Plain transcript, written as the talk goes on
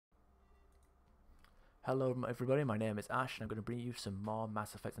Hello everybody, my name is Ash and I'm going to bring you some more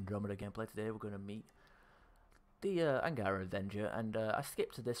Mass Effect Andromeda gameplay. Today we're going to meet the Angara Avenger, and I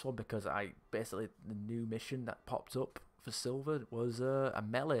skipped to this one because the new mission that popped up for Silver was a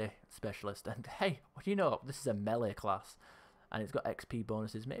melee specialist, and hey, what do you know, this is a melee class and it's got XP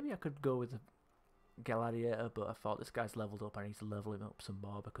bonuses. Maybe I could go with a Gladiator, but I thought this guy's leveled up, I need to level him up some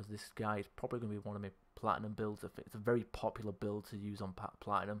more because this guy is probably going to be one of my platinum builds. It's a very popular build to use on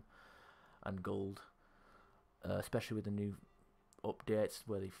platinum and gold. Especially with the new updates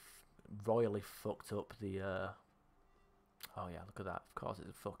where they royally fucked up the oh yeah, look at that, of course it's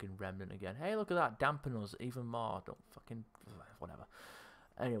a fucking remnant again. Hey, look at that, dampen us even more. Don't fucking whatever.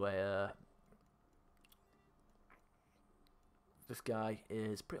 Anyway, this guy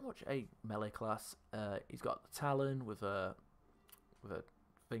is pretty much a melee class. He's got the Talon with a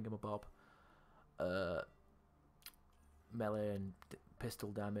thingamabob, melee and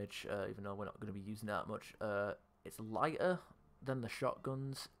pistol damage, even though we're not going to be using that much. It's lighter than the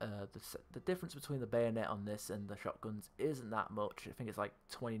shotguns. The difference between the bayonet on this and the shotguns isn't that much. I think it's like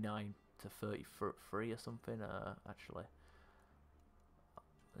 29 to 33 or something. Actually,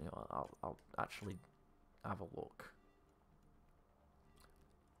 you know, I'll actually have a look.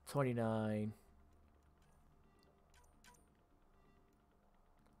 29.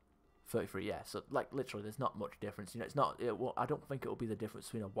 33, yeah, so like literally there's not much difference, you know. It's not, I don't think it will be the difference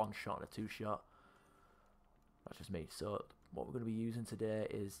between a one shot and a two shot. That's just me. So what we're going to be using today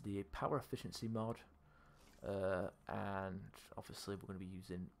is the power efficiency mod, and obviously we're going to be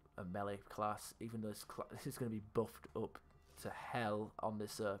using a melee class, even though this is going to be buffed up to hell on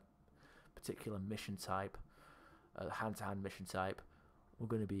this particular mission type, hand-to-hand mission type. We're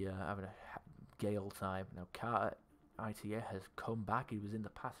going to be having a Gale time. Now Carter ITA has come back. He was in the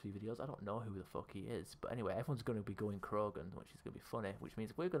past few videos. I don't know who the fuck he is, but anyway, everyone's going to be going Krogan, which is going to be funny, which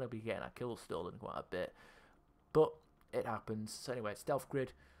means we're going to be getting our kills stolen quite a bit, but it happens. So anyway, stealth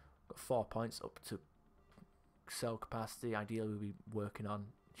grid, got 4 points up to cell capacity. Ideally we'll be working on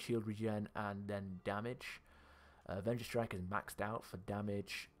shield regen and then damage. Avenger strike is maxed out for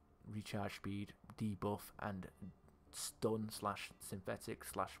damage, recharge speed, debuff, and stun / synthetic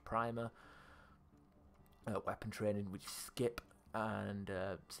 / primer. Weapon training, which skip, and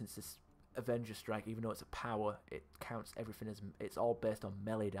since this Avenger strike, even though it's a power, it counts everything as, it's all based on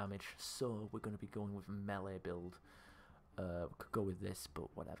melee damage, so we're going to be going with a melee build. We could go with this,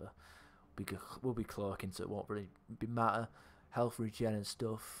 but whatever, we'll be cloaking, so it won't really matter. Health regen and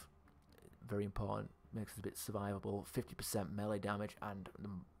stuff, very important, makes it a bit survivable. 50% melee damage and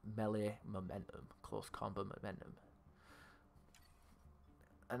melee momentum, close combat momentum,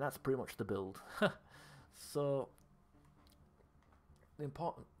 and that's pretty much the build. So the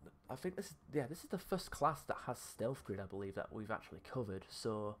important, I think this is the first class that has stealth grid, I believe, that we've actually covered.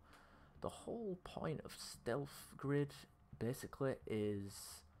 So the whole point of stealth grid basically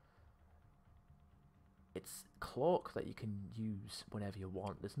is it's cloak that you can use whenever you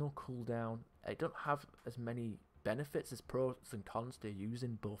want. There's no cooldown. I don't have as many benefits as pros and cons to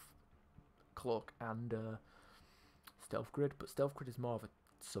using both cloak and stealth grid, but stealth grid is more of a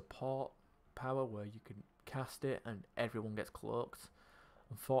support power where you can cast it and everyone gets cloaked.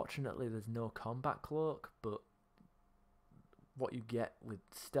 Unfortunately there's no combat cloak, but what you get with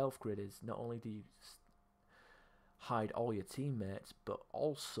stealth grid is not only do you hide all your teammates, but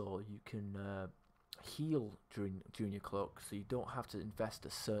also you can heal during your cloak, so you don't have to invest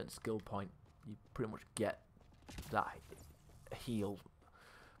a certain skill point. You pretty much get that heal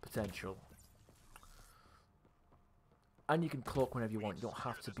potential. And you can cloak whenever you want. You don't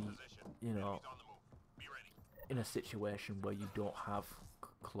have to be, you know, in a situation where you don't have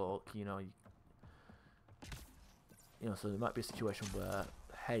cloak, you know. So there might be a situation where,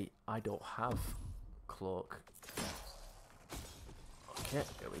 hey, I don't have cloak. Okay,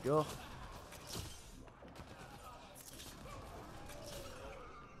 there we go.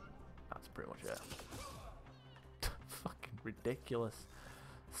 That's pretty much it. Fucking ridiculous.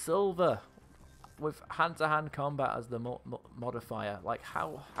 Silver with hand-to-hand combat as the modifier. Like,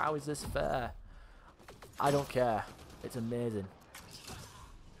 how is this fair? I don't care. It's amazing.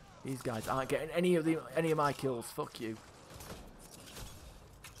 These guys aren't getting any of my kills. Fuck you.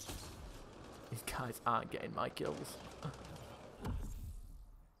 These guys aren't getting my kills.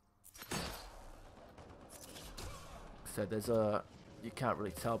 So there's a, you can't really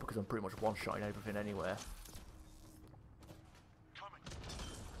tell because I'm pretty much one-shotting everything anyway.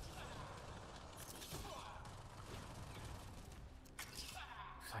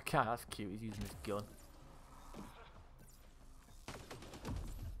 I can't. That's cute. He's using his gun.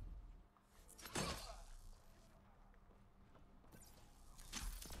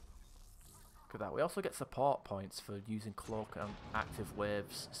 Look at that. We also get support points for using cloak and active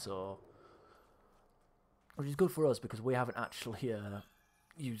waves, so which is good for us because we haven't actually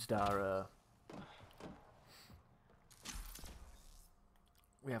used our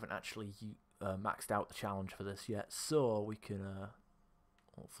maxed out the challenge for this yet, so we can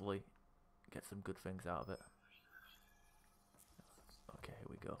hopefully get some good things out of it. Okay, here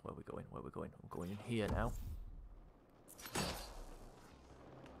we go. Where are we going? Where are we going? I'm going in here now.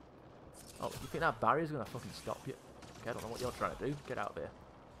 Oh, you think that barrier's gonna fucking stop you? Okay, I don't know what you're trying to do. Get out of here.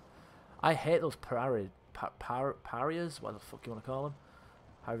 I hate those parias, what the fuck you want to call them?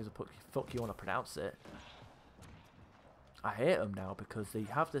 However the fuck you want to pronounce it. I hate them now because they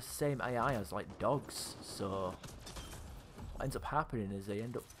have the same AI as like dogs, so what ends up happening is they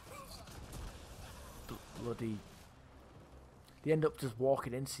end up just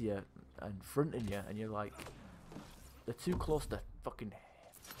walking into you and fronting you, and you're like, they're too close to fucking.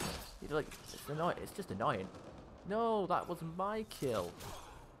 You're like, it's annoying. It's just annoying. No, that was my kill.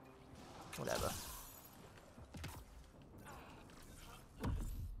 Whatever.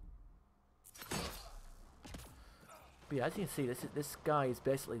 But yeah, as you can see, this guy is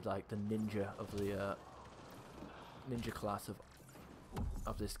basically like the ninja of the ninja class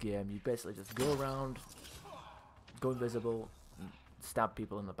of this game. You basically just go around, go invisible, and stab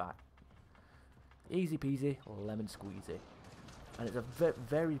people in the back. Easy peasy, lemon squeezy. And it's a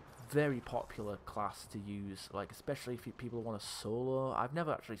very, very popular class to use, like especially if people want to solo. I've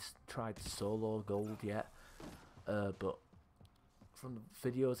never actually tried solo gold yet, but from the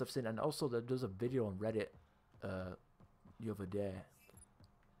videos I've seen, and also there's a video on Reddit the other day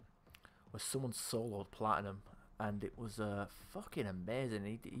where someone soloed platinum, and it was fucking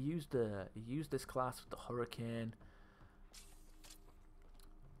amazing. He used this class with the hurricane.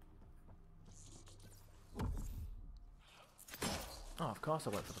 Oh, of course I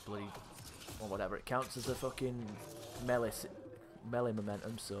went for the bloody, or whatever. It counts as a fucking melee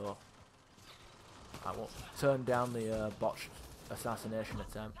momentum, so I won't turn down the botched assassination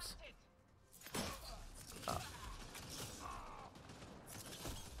attempts.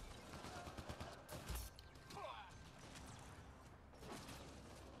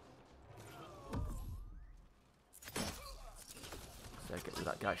 So get rid of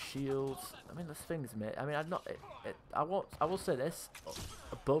that guy's shields. I mean, this thing's made. I mean, I'm not. I will say this.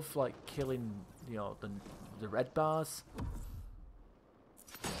 Above like killing, you know, the red bars.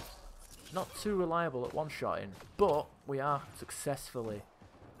 Not too reliable at one-shotting, but we are successfully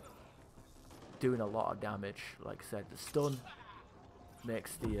doing a lot of damage. Like I said, the stun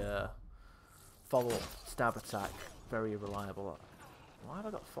makes the follow-up stab attack very reliable. Why have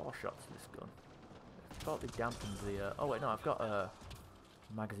I got 4 shots in this gun? I thought they dampened the... oh wait, no, I've got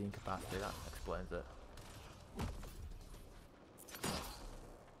magazine capacity. That explains it.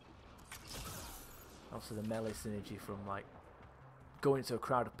 Also the melee synergy from like going into a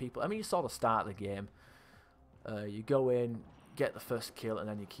crowd of people. I mean, you saw the start of the game. You go in, get the first kill, and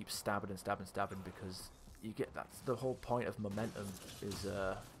then you keep stabbing and stabbing and stabbing because you get, that's the whole point of momentum, is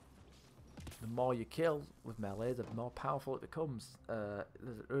the more you kill with melee, the more powerful it becomes. There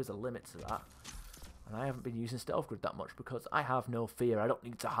is a limit to that. And I haven't been using Stealth Grid that much because I have no fear. I don't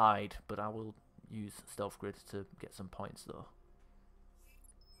need to hide, but I will use Stealth Grid to get some points though.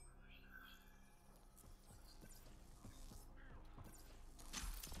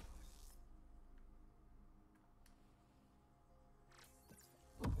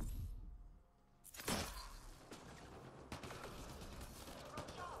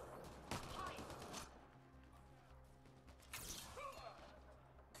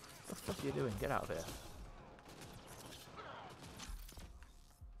 What are you doing? Get out of here.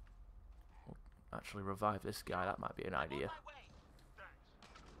 We'll actually revive this guy. That might be an idea.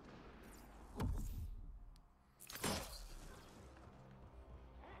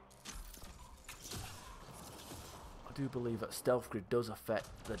 I do believe that Stealth Grid does affect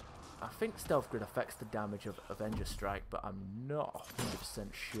the... I think Stealth Grid affects the damage of Avenger Strike, but I'm not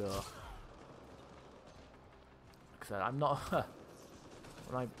 100% sure. Like I said, I'm not...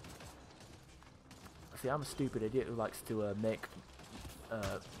 when I... See, I'm a stupid idiot who likes to make,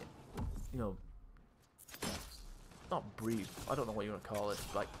 you know, not brief, I don't know what you want to call it,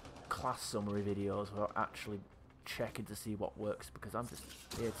 like class summary videos without actually checking to see what works, because I'm just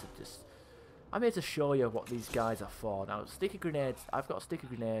here to I'm here to show you what these guys are for. Now, sticky grenades, I've got a sticky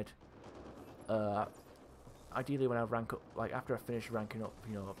grenade, ideally when I rank up, like after I finish ranking up,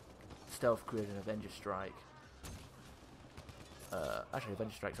 you know, Stealth Grid and Avenger Strike. Actually,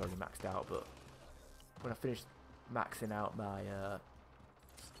 Avenger Strike's already maxed out, but when I finish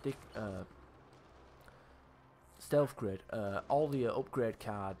stealth grid, all the upgrade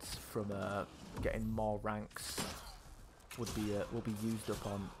cards from getting more ranks will be used up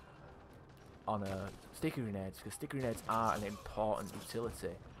on sticky grenades, because sticky grenades are an important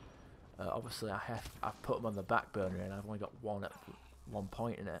utility. Obviously, I've put them on the back burner, and I've only got one at one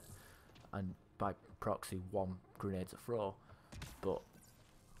point in it, and by proxy, one grenade to throw. But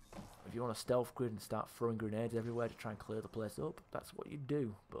if you want to stealth grid and start throwing grenades everywhere to try and clear the place up, that's what you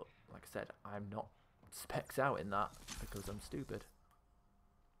do. But like I said, I'm not specs out in that because I'm stupid.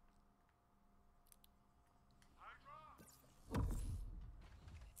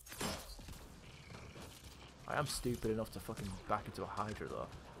 I am stupid enough to fucking back into a Hydra though.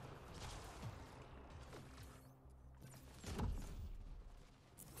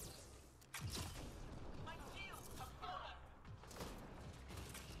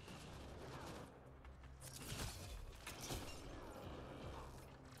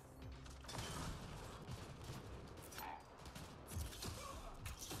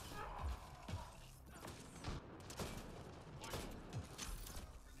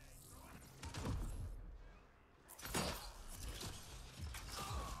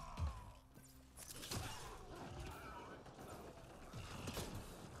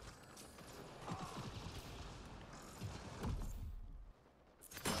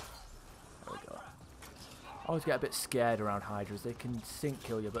 I always get a bit scared around Hydras. They can sync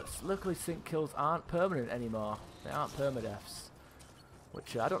kill you, but luckily sync kills aren't permanent anymore. They aren't permadeaths.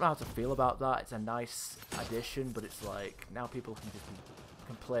 Which I don't know how to feel about that. It's a nice addition, but it's like now people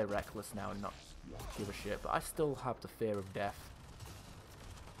can play reckless now and not give a shit. But I still have the fear of death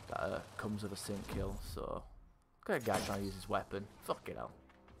that comes with a sync kill. So look at a guy trying to use his weapon. Fuck it out.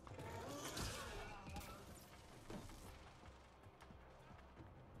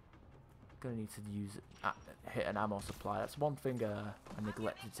 Gonna need to hit an ammo supply. That's one thing I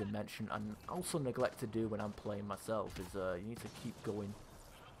neglected to mention, and also neglect to do when I'm playing myself. Is you need to keep going,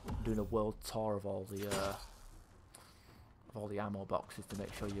 doing a world tour of all the ammo boxes to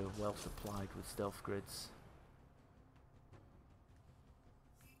make sure you're well supplied with stealth grids.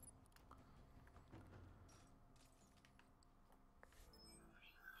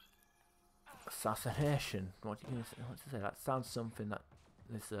 Assassination. What do you say? That sounds something that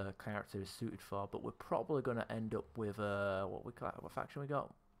this character is suited for, but we're probably going to end up with what faction we got?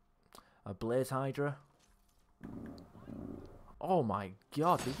 A Blaze Hydra. Oh my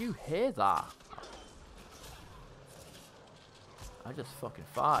god, did you hear that? I just fucking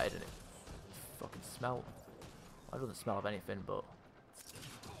farted and it fucking smelled. Well, it doesn't smell of anything, but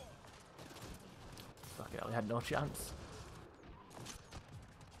fucking hell, we had no chance.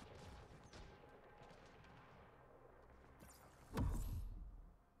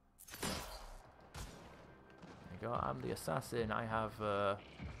 Go. I'm the assassin. I have okay,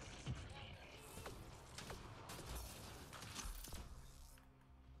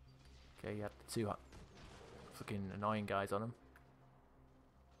 you have the two fucking annoying guys on him.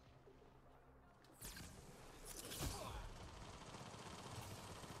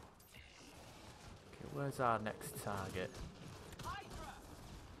 Okay, where's our next target?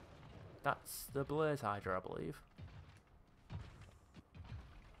 That's the Blaze Hydra, I believe.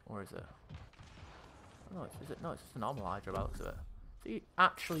 Or is it? No, is it? No, it's just a normal Hydra by the looks of it. Is he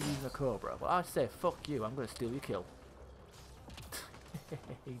actually using a Cobra? Well, I say, fuck you, I'm going to steal your kill.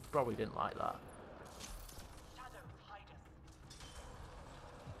 He probably didn't like that.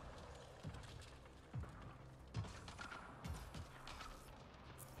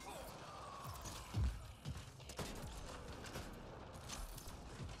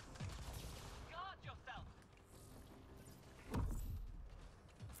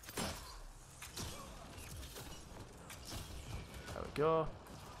 Go.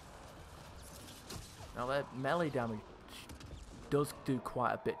 Now their melee damage does do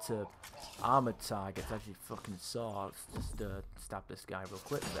quite a bit to armored targets, as you fucking saw. Let's just stab this guy real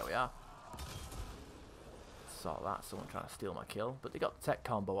quick. There we are. Saw that, someone trying to steal my kill, but they got tech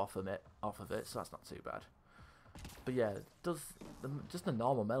combo off of it, so that's not too bad. But yeah, just the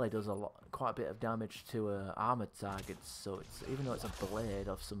normal melee does quite a bit of damage to armored targets. So it's even though it's a blade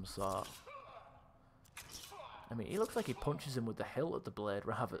of some sort. I mean, he looks like he punches him with the hilt of the blade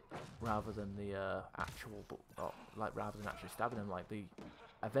rather than the actual, rather than actually stabbing him. Like the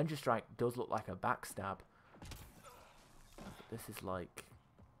Avenger strike does look like a backstab. This is like,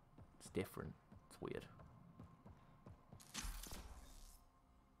 it's different. It's weird.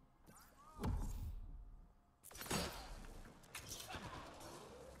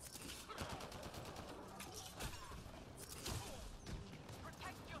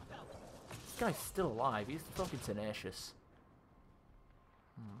 This guy's still alive. He's fucking tenacious.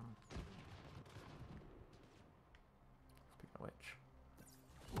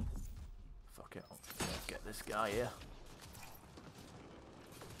 get this guy here.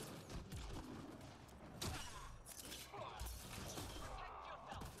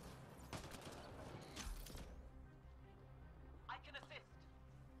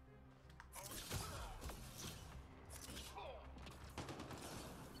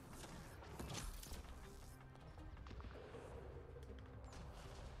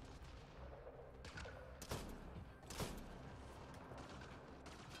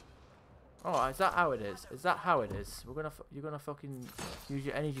 Oh, is that how it is? Is that how it is? You're gonna fucking use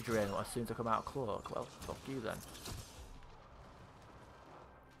your energy drain as soon as I come out of cloak. Well, fuck you then.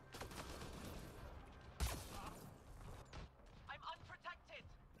 I'm unprotected.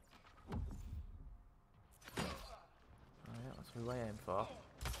 Oh yeah, that's what I aim for.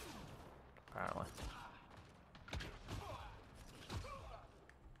 Apparently.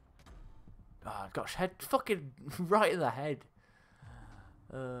 Ah, gosh, head fucking right in the head.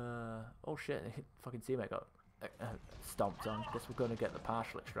 Oh shit, fucking teammate got stomped on. Guess we're gonna get the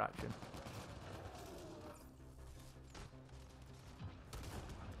partial extraction.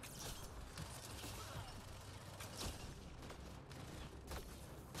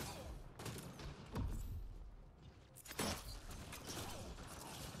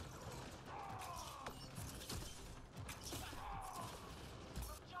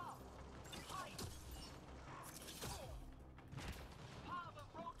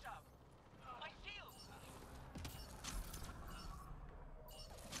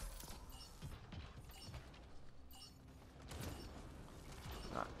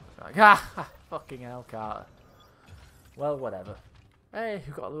 Ah, fucking hell, Carter. Well, whatever. Hey,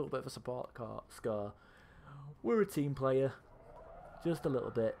 we got a little bit of a support score. We're a team player. Just a little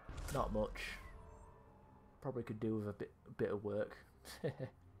bit. Not much. Probably could do with a bit of work. But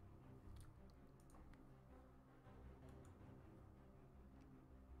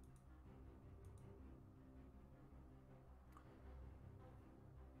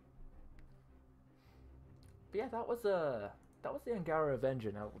yeah, that was the Angara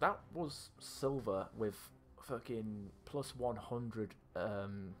Avenger. Now that was silver with fucking plus 100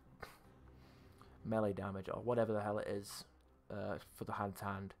 melee damage or whatever the hell it is for the hand to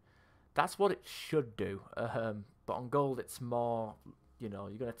hand. That's what it should do. But on gold, it's more. You know,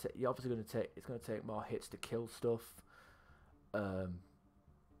 you're obviously gonna take. It's gonna take more hits to kill stuff. I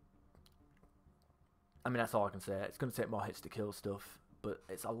mean, that's all I can say. It's gonna take more hits to kill stuff, but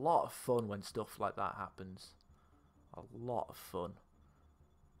it's a lot of fun when stuff like that happens. A lot of fun.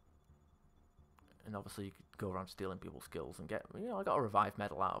 And obviously you could go around stealing people's skills and get, you know, I got a revive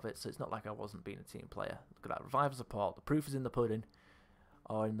medal out of it, so it's not like I wasn't being a team player. Look at that, revive support. The proof is in the pudding,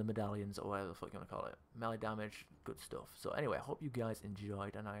 or in the medallions, or whatever the fuck you want to call it. Melee damage, good stuff. So anyway, I hope you guys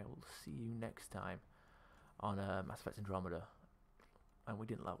enjoyed, and I will see you next time on Mass Effect Andromeda. And we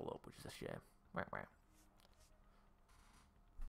didn't level up, which is a shame. Wow, wow.